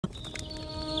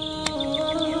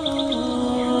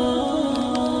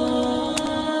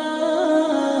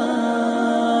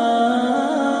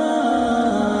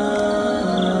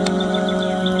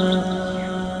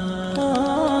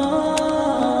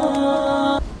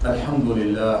الحمد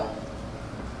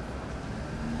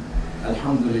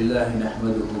لله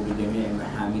نحمده بجميع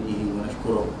محامده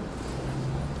ونشكره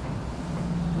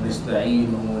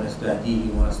ونستعينه ونستهديه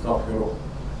ونستغفره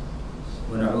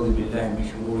ونعوذ بالله من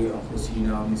شرور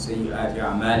أنفسنا ومن سيئات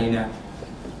أعمالنا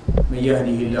من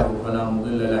يهده الله فلا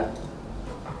مضل له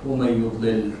ومن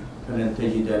يضلل فلن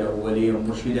تجد له وليا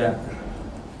مرشدا.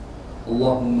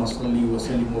 اللهم صل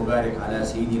وسلم وبارك على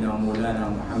سيدنا مولانا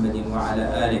محمد وعلى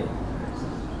آله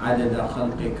عدد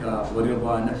خلقك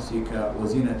ورضا نفسك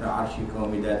وزنة عرشك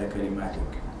ومداد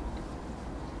كلماتك.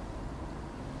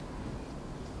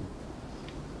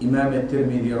 Imam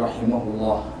al-Tirmidhi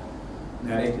rahimahullah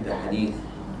narrated a hadith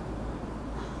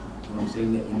from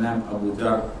Sayyidina Imam Abu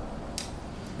Dhar,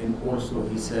 and also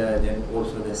he said, and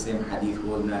also the same hadith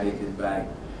was narrated by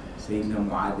Sayyidina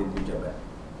Mu'adh ibn Jabal.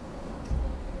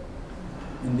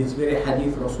 In this very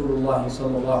hadith, Rasulullah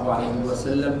sallallahu alayhi wa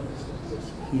sallam,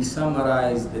 he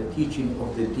summarized the teaching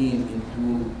of the deen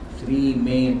into three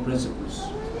main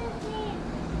principles.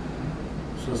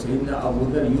 So Sayyidina Abu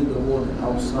Dhar used the word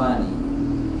awsani,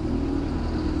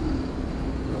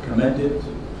 recommended,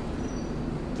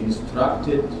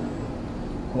 instructed,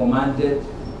 commanded,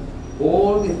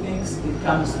 all the things, it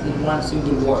comes in one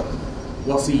single word,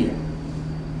 wasiyah.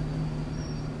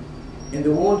 And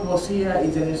the word wasiyah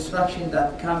is an instruction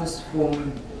that comes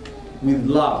from with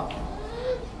love,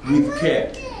 with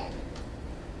care.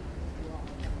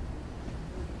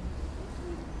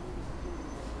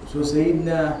 So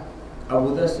Sayyidina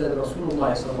Abu Dhar said,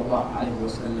 Rasulullah sallallahu alayhi wa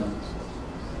sallam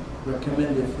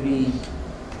recommended three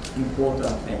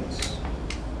important things.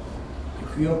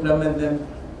 If you implement them,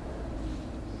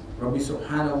 Rabbi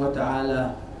subhanahu wa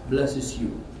ta'ala blesses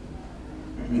you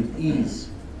with ease,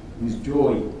 with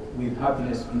joy, with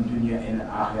happiness in dunya and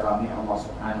akhirah. May Allah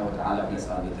subhanahu wa ta'ala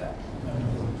bless us with that.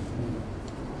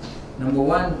 Number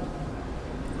one,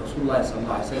 Rasulullah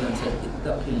sallallahu alayhi wa sallam said,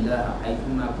 ittaqillaha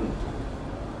haythuma kunt.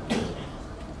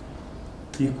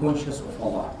 Be conscious of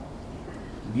Allah.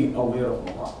 Be aware of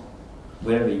Allah,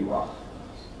 wherever you are.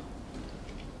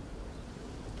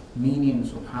 Meaning,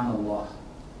 subhanallah,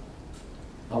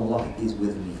 Allah is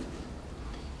with me.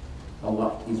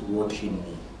 Allah is watching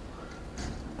me.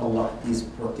 Allah is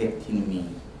protecting me.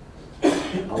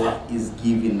 Allah is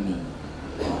giving me.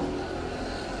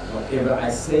 Whatever I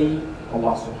say,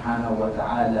 Allah subhanahu wa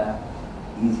ta'ala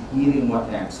is hearing what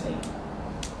I am saying.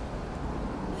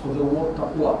 So the word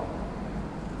taqwa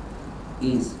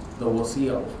is the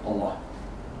wasiyah of Allah.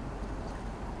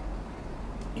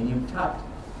 And in fact,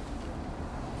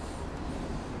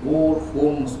 all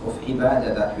forms of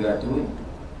ibadah that we are doing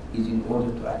is in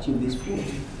order to achieve this goal.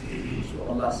 So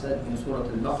Allah said in Surah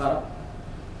Al-Baqarah,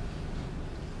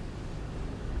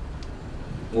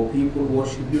 O people,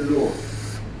 worship your Lord,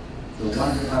 the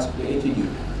one who has created you.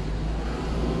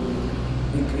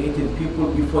 He created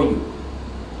people before you.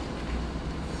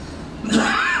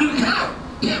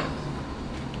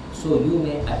 So you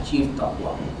may achieve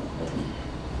taqwa.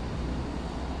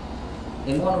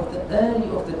 And one of the early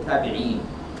of the tabi'een,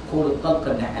 called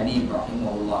Dr Faid M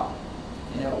Rahimahullah,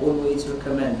 and I always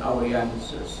recommend our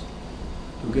youngsters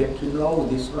to get to know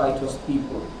these righteous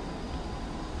people,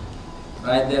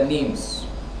 write their names,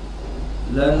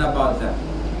 learn about them.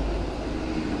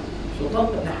 So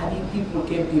Dr Faid people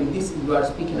came to him. This is we are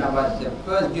speaking about the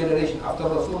first generation after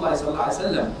Rasulullah sallallahu alaihi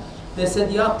wasallam. They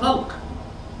said, Ya Talq,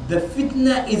 the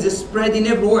fitna is spreading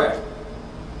everywhere.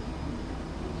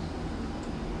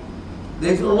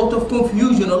 There's a lot of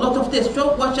confusion, a lot of this.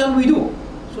 So what shall we do?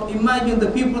 So imagine the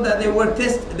people that they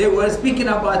were speaking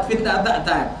about fitna at that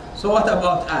time. So what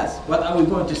about us? What are we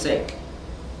going to say?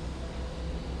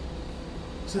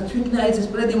 So fitna is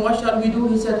spreading, what shall we do?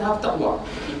 He said, have taqwa.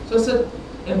 So he said,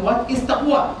 and what is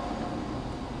taqwa?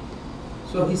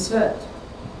 So he said,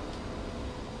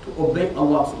 to obey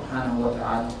Allah subhanahu wa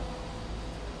ta'ala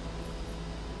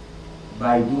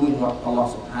by doing what Allah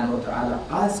subhanahu wa ta'ala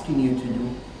asking you to do,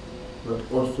 but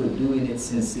also doing it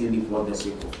sincerely for the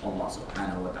sake of Allah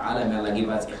subhanahu wa ta'ala. May Allah give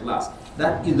us ikhlas.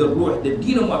 That is the ruh, the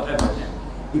deen of everything.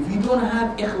 If you don't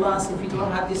have ikhlas, if you don't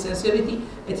have the sincerity,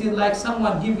 it is like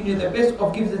someone giving you the best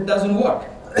of gifts that doesn't work.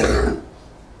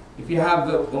 If you have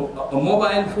a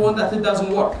mobile phone that it doesn't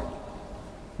work,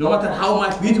 no matter how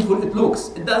much beautiful it looks,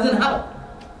 it doesn't help.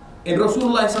 And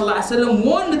Rasulullah sallallahu alaihi wasallam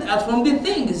warned us from the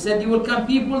thing. He said, you will come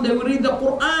people, they will read the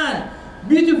Quran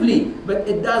beautifully, but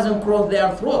it doesn't cross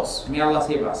their throats. May Allah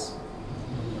save us.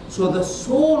 So the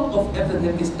soul of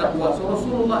everything is taqwa. So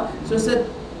Rasulullah said,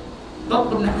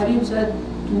 Dr Faid said,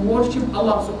 to worship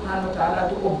Allah subhanahu wa ta'ala,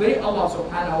 to obey Allah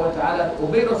subhanahu wa ta'ala, to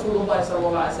obey Rasulullah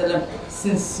sallallahu alaihi wasallam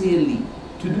sincerely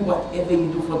to do whatever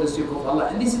you do for the sake of Allah.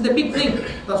 And this is the big thing.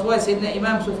 That's why Sayyidina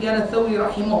Imam Sufyan al-Thawri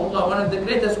rahimahullah, one of the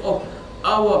greatest of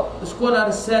our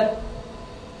scholars, said,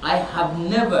 I have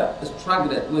never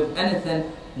struggled with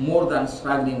anything more than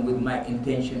struggling with my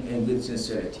intention and with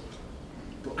sincerity.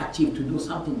 To achieve, to do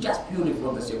something just purely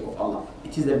for the sake of Allah.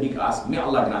 It is a big ask. May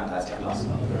Allah grant us ikhlas.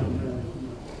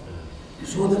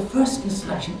 So the first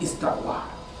instruction is taqwa.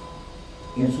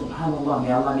 And subhanallah,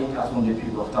 may Allah make us from the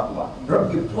people of taqwa.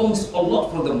 Rabbi promised a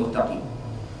lot for the muttaqin.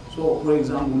 So for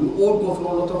example, we all go through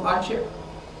a lot of hardship,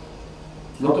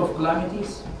 a lot of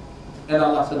calamities. And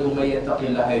Allah said,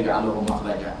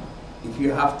 if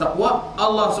you have taqwa,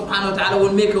 Allah subhanahu wa ta'ala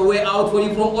will make a way out for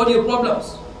you from all your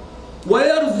problems.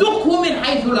 وَيَرْزُقْهُ مِنْ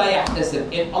حَيْثُ لَا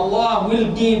يَحْتَسِبْ. And Allah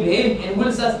will give him and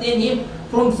will sustain him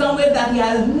from somewhere that he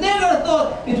has never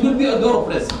thought it will be a door of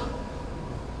risk.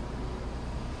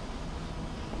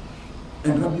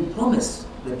 And Rabbi promised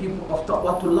the people of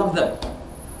taqwa to love them.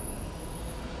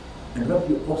 And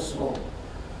Rabbi also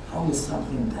promised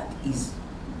something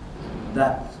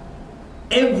that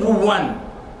everyone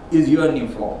is yearning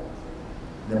for.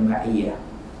 The ma'iyah.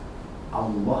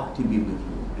 Allah to be with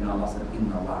you. And Allah said,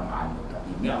 Inna Allah ma'al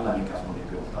muttaqin. May Allah make us from the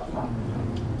people of taqwa.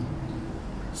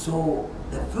 So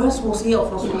the first wasiyah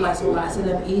of Rasulullah sallallahu alaihi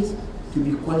wasallam is to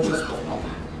be conscious of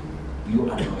Allah. You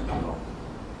are not alone.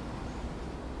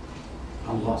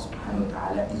 Allah subhanahu wa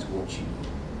ta'ala is watching you.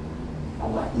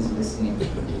 Allah is listening to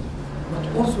you. But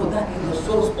also that is the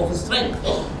source of strength.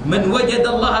 Man wajad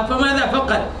Allah famada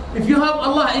faqad. If you have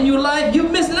Allah in your life, you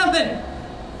miss nothing.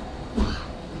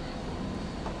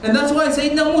 And that's why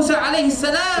Sayyidina Musa alayhi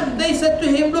salam, they said to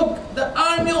him, look, the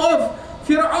army of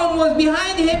Fir'aun was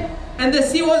behind him and the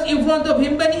sea was in front of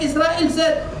him. Bani Israel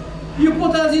said, you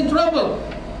put us in trouble.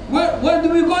 Where do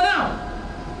we go now?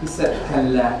 He said,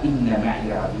 Kalla inna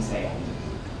ma'i rabbi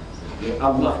sayahdi.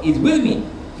 Allah is with me.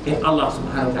 And Allah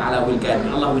subhanahu wa ta'ala will guide me.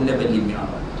 Allah will never leave me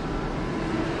alone.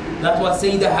 That's what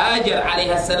Sayyidina Hajar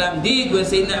alayhi salam did when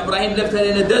Sayyidina Ibrahim left her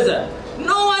in the desert.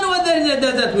 No one was there in the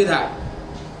desert with her.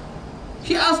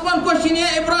 She asked one question,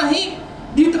 Ya Ibrahim,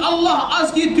 did Allah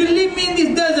ask you to leave me in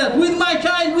this desert with my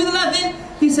child, with nothing?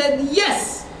 He said,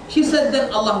 yes. She said,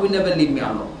 then Allah will never leave me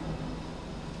alone.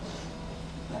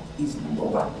 That is number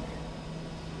one.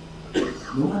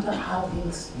 No matter how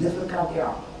things difficult they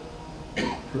are,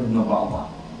 to remember Allah.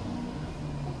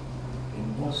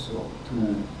 And also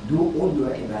to do all your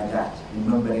ibadat,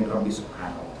 remembering Rabbi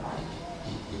subhanahu wa ta'ala.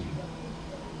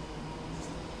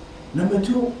 Number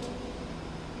two,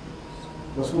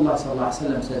 Rasulullah sallallahu alaihi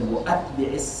wasallam said,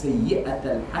 وَأَتْبِعِ السَّيِّئَةَ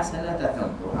الْحَسَنَةَ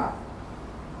تَمْحُهَا.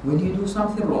 When you do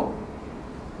something wrong,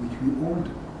 which we all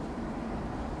do,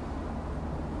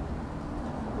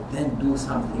 then do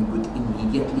something good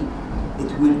immediately,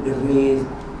 it will erase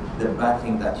the bad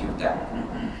thing that you've done.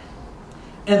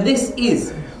 And this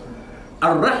is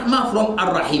Ar-Rahmah from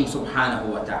Ar-Rahim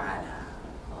subhanahu wa ta'ala.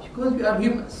 Because we are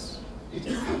humans.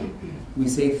 We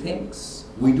say things,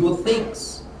 we do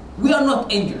things. We are not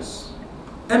angels.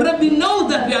 And Rabbi knows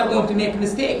that we are going to make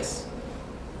mistakes.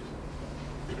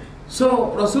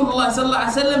 So Rasulullah sallallahu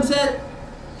alaihi wasallam said,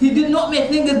 he did not make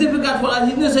things difficult for us.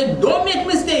 He didn't say, don't make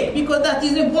mistake, because that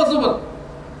is impossible.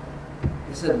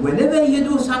 He said, whenever you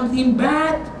do something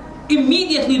bad,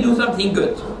 immediately do something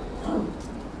good.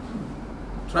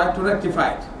 Try to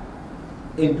rectify it.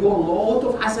 And do a lot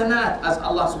of hasanat, as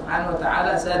Allah subhanahu wa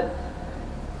ta'ala said,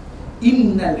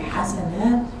 Innal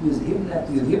hasanat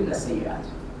yuzhibna sayyat.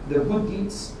 The good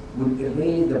deeds will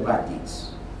erase the bad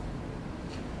deeds.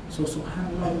 So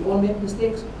subhanallah, we all make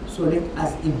mistakes. So let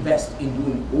us invest in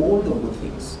doing all the good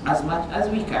things as much as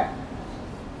we can.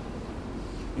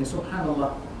 And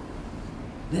subhanallah,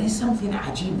 there is something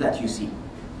ajib that you see.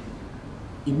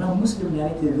 Imam Muslim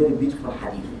narrated a very beautiful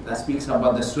hadith that speaks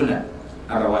about the sunnah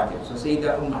al-rawatib. So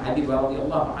Sayyidah Habiba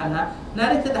radiallahu anha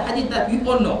narrated a hadith that we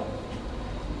all know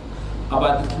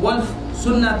about one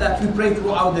sunnah that we pray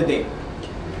throughout the day.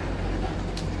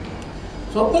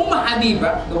 So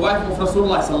Habiba, the wife of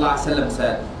Rasulullah sallallahu alaihi wasallam,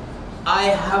 said,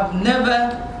 I have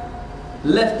never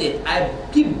left it. I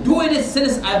keep doing it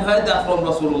since I've heard that from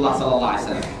Rasulullah sallallahu alaihi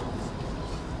wasallam.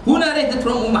 Who narrated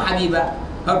from Habiba?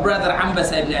 Her brother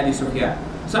Ambasa ibn Abi Sufyan.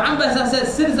 So Ambasa said,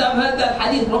 since I've heard that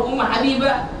hadith from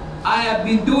Habiba, I have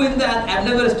been doing that. I've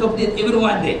never stopped it even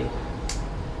one day.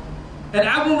 And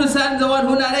Abu Musa, the one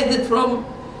who narrated from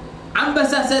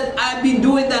Ambasa, said, I've been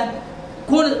doing that.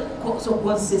 So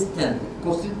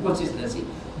consistency,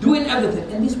 doing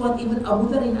everything. And this one, even Abu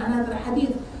Dhar in another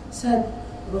hadith said,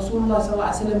 Rasulullah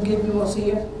sallallahu alaihi wasallam gave me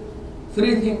wasiyah,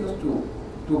 3 things to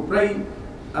pray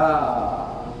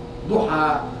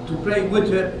duha, to pray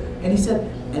witr, and he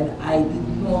said, and I did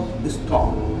not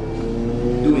stop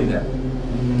doing them.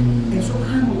 And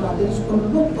subhanAllah, there is a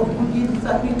lot of good deeds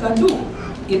that we can do.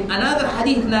 In another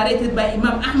hadith narrated by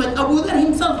Imam Ahmad, Abu Dhar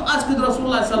himself asked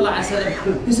Rasulullah sallallahu alaihi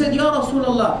wasallam. He said, Ya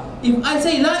Rasulullah, if I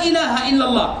say La ilaha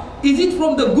illallah, is it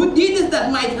from the good deeds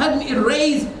that might help me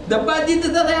erase the bad deeds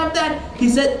that I have done? He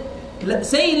said,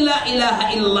 saying La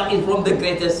ilaha illallah is from the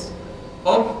greatest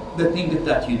of the things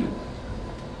that you do.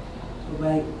 So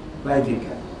by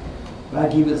dhikr, by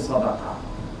giving sadaqah,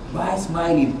 by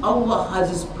smiling, Allah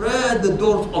has spread the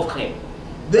doors of khair.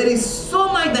 There is so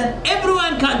much that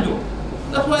everyone can do.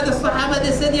 That's why the Sahaba,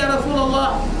 they said, Ya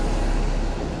Rasulullah,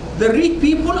 the rich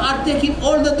people are taking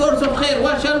all the doors of khair.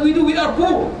 What shall we do? We are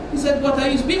poor. He said, what are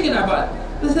you speaking about?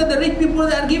 They said, the rich people,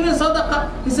 they are giving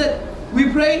sadaqah. He said, we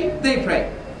pray, they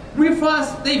pray. We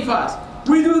fast, they fast.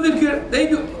 We do dhikr, they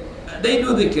do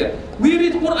dhikr. We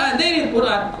read Quran, they read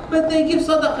Quran. But they give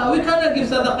sadaqah. We cannot give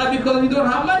sadaqah because we don't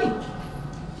have money.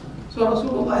 So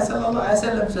Rasulullah sallallahu alaihi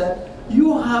wasallam said,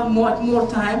 you have much more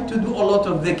time to do a lot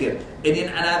of dhikr. And in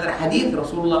another hadith,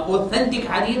 Rasulullah, authentic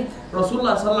hadith,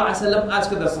 Rasulullah sallallahu alaihi wasallam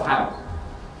asked the Sahaba,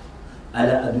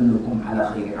 Ala adullukum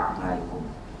ala khayri a'malikum.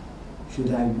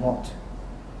 Should I not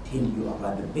tell you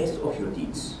about the best of your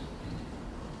deeds?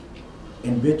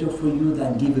 And better for you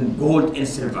than giving gold and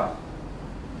silver.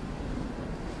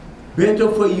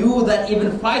 Better for you than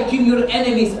even fighting your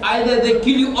enemies. Either they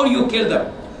kill you or you kill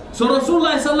them. So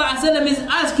Rasulullah sallallahu alaihi wasallam is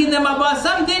asking them about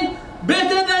something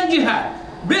better than jihad,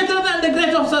 better than the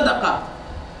great of sadaqah.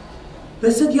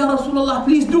 They said, Ya Rasulullah,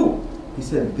 please do. He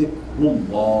said,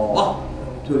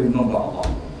 dhikrullah, to remember Allah.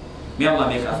 May Allah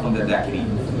make us from the dhakirin.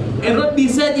 And Rabbi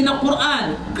said in the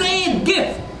Quran, great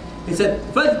gift. He said,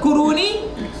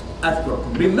 fadhkuruni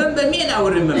adhkurkum. Remember me and I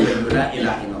will remember you. La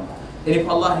ilaha illallah. And if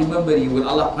Allah remember you, will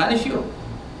Allah punish you?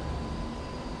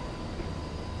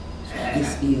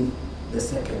 This is the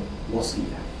second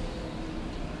wasiyah.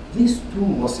 These two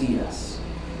wasiyahs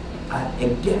are a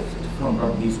gift from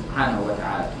Rabbi subhanahu wa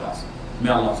ta'ala to us.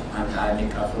 May Allah subhanahu wa ta'ala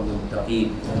make us from the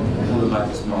muttaqeen. قولوا ما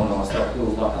تسمعون واستغفروا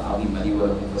الله العظيم لي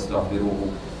ولكم فاستغفروه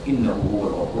إنه هو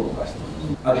الغفور الرحيم.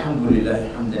 الحمد لله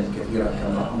حمدا كثيرا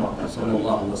كما أمر صلى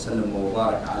الله وسلم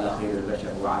وبارك على خير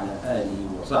البشر وعلى آله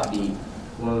وصحبه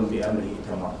ومن بأمره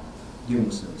تمام. Dear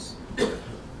Muslims,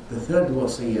 the third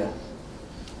wasiyah,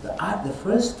 the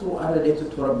first two are related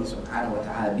to Rabbi subhanahu wa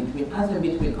ta'ala, between us and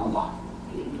between Allah.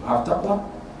 To have taqwa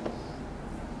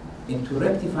and to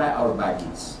rectify our bad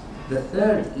deeds. The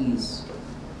third is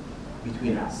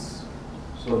between us.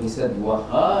 So he said,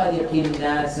 وَخَالِقِ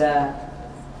النَّاسَ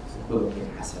بِخُلُقٍ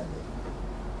حَسَنٍ.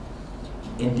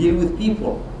 And deal with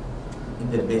people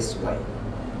in the best way,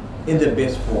 in the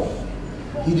best form.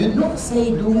 He did not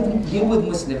say deal with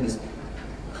Muslims.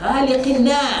 خَالِقِ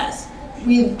النَّاسِ,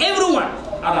 with everyone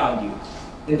around you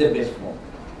in the best form.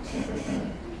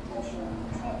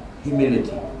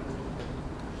 Humility,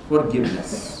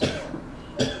 forgiveness,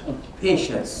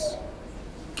 patience,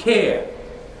 care,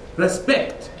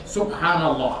 respect.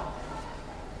 Subhanallah.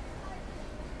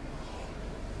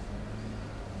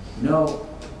 Now,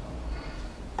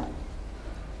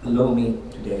 allow me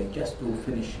today just to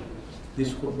finish this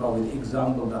khutbah with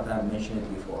example that I mentioned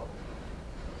before.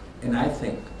 And I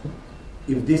think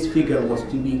if this figure was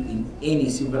to be in any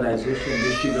civilization,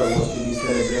 this figure was to be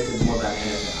celebrated more than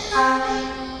anything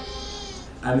else.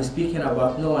 I'm speaking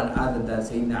about no one other than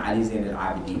Sayyidina Ali Zain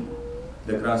al-Abidin,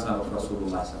 the grandson of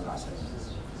Rasulullah sallallahu alaihi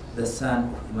wasallam, the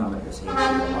son of Imam al-Hussein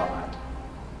sallallahu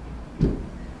alaihi.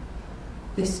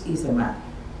 This is a man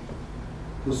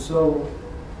who saw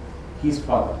his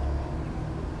father,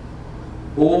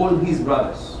 all his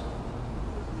brothers,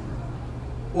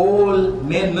 all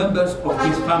male members of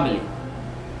his family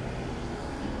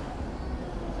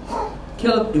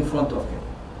killed in front of him,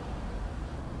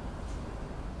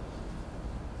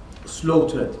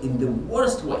 slaughtered in the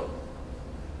worst way.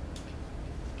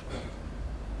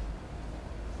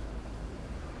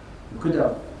 He could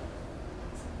have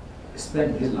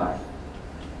spent his life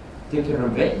taking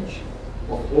revenge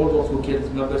of all those who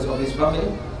killed members of his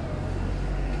family,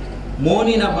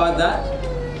 mourning about that.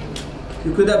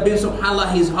 He could have been,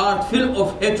 subhanAllah, his heart filled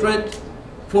of hatred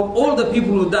for all the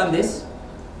people who done this.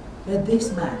 But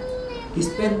this man, he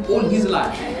spent all his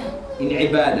life in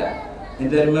ibadah, in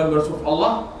the remembrance of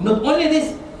Allah. Not only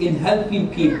this, in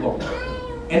helping people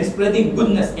and spreading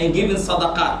goodness and giving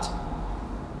sadaqat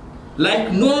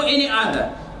like no any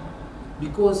other.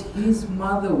 Because his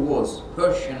mother was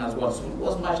Persian as well, so he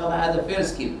was, mashallah, had a fair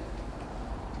skin.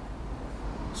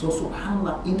 So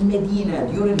subhanAllah, in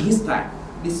Medina during his time,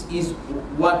 this is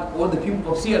what all the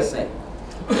people of Syria say,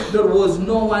 there was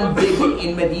no one begging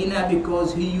in Medina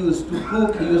because he used to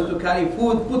cook, he used to carry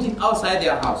food, put it outside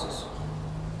their houses.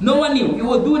 No one knew. He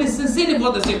was doing it sincerely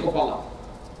for the sake of Allah.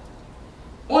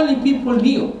 Only people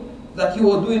knew that he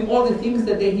was doing all the things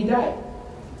the day he died.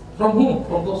 From whom?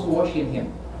 From those who worship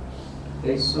him.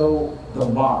 They saw the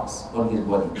marks on his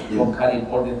body from carrying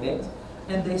all the things,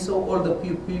 and they saw all the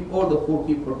poor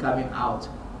people coming out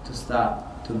to start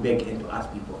to beg and to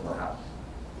ask people for help.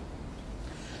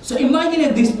 So imagine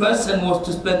if this person was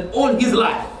to spend all his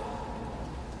life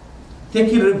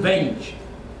taking revenge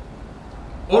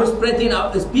or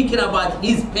speaking about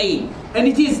his pain. And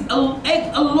it is a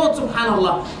lot,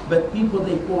 subhanAllah. But people,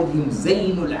 they called him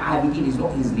Zainul Abidin, is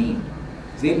not his name.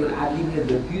 Zainul Abidin is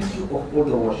the beauty of all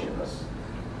the worshippers.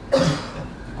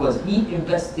 Because he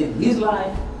invested his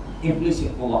life in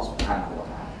pleasing Allah subhanahu wa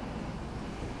ta'ala.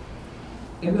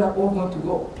 And we are all going to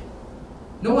go.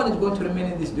 No one is going to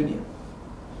remain in this dunya.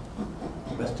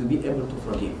 But to be able to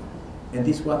forgive. And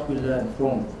this is what we learn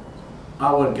from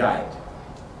our guide,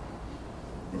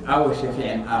 our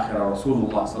Shafi'in Akhirah,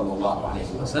 Rasulullah sallallahu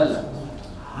alayhi wa sallam,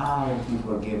 how he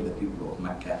forgave the people of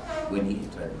Mecca when he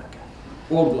entered Mecca.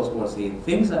 All those who were saying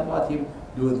things about him,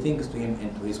 doing things to him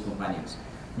and to his companions.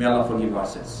 May Allah forgive our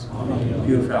sins,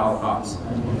 purify our hearts,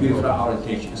 purify our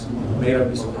intentions. May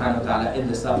Rabbi subhanahu wa ta'ala end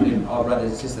the suffering of our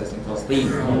brothers and sisters in Palestine.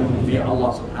 May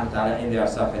Allah subhanahu wa ta'ala end their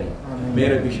suffering.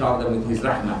 May Rabbi shower them with his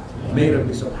rahmah. May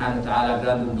Rabbi subhanahu wa ta'ala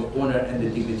grant them the honor and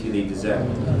the dignity they deserve.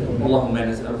 اللهم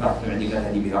نسألك رحمة عندك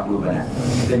تهدي بها قلوبنا،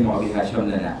 تجمع بها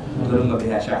شملنا، تلم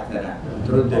بها شحثنا،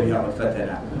 ترد بها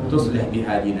عفتنا، تصلح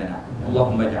بها ديننا.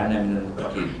 اللهم اجعلنا من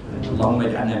المتقين، اللهم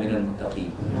اجعلنا من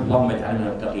المتقين، اللهم اجعلنا من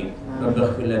المتقين. رب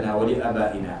اغفر لنا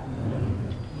ولآبائنا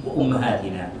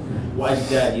وأمهاتنا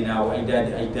وأجدادنا وأجداد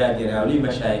أجدادنا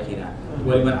ولمشايخنا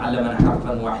ولمن علمنا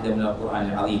حرفا واحدا من القرآن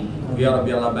العظيم. يا رب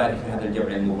الله بارك في هذا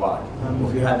الجمع المبارك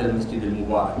وفي هذا المسجد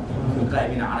المبارك وفي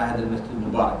القائمين على هذا المسجد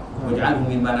المبارك، واجعله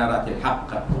من منارات الحق،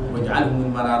 واجعله من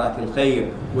منارات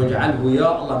الخير، واجعله يا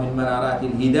الله من منارات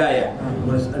الهداية.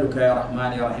 ونسألك يا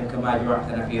رحمن يا رحيم كما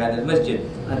جمعتنا في هذا المسجد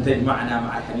أن تجمعنا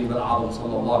مع الحبيب الأعظم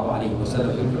صلى الله عليه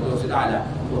وسلم في الفردوس الأعلى،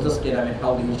 وتسقنا من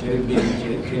حوضه الشريف بيده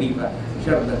الشريفة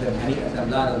شربة هنيئة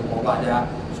لا نذوق بعدها.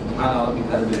 سبحان ربك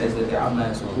رب العزة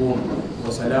عما يصفون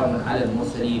وسلام على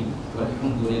المرسلين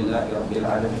والحمد لله رب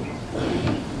العالمين.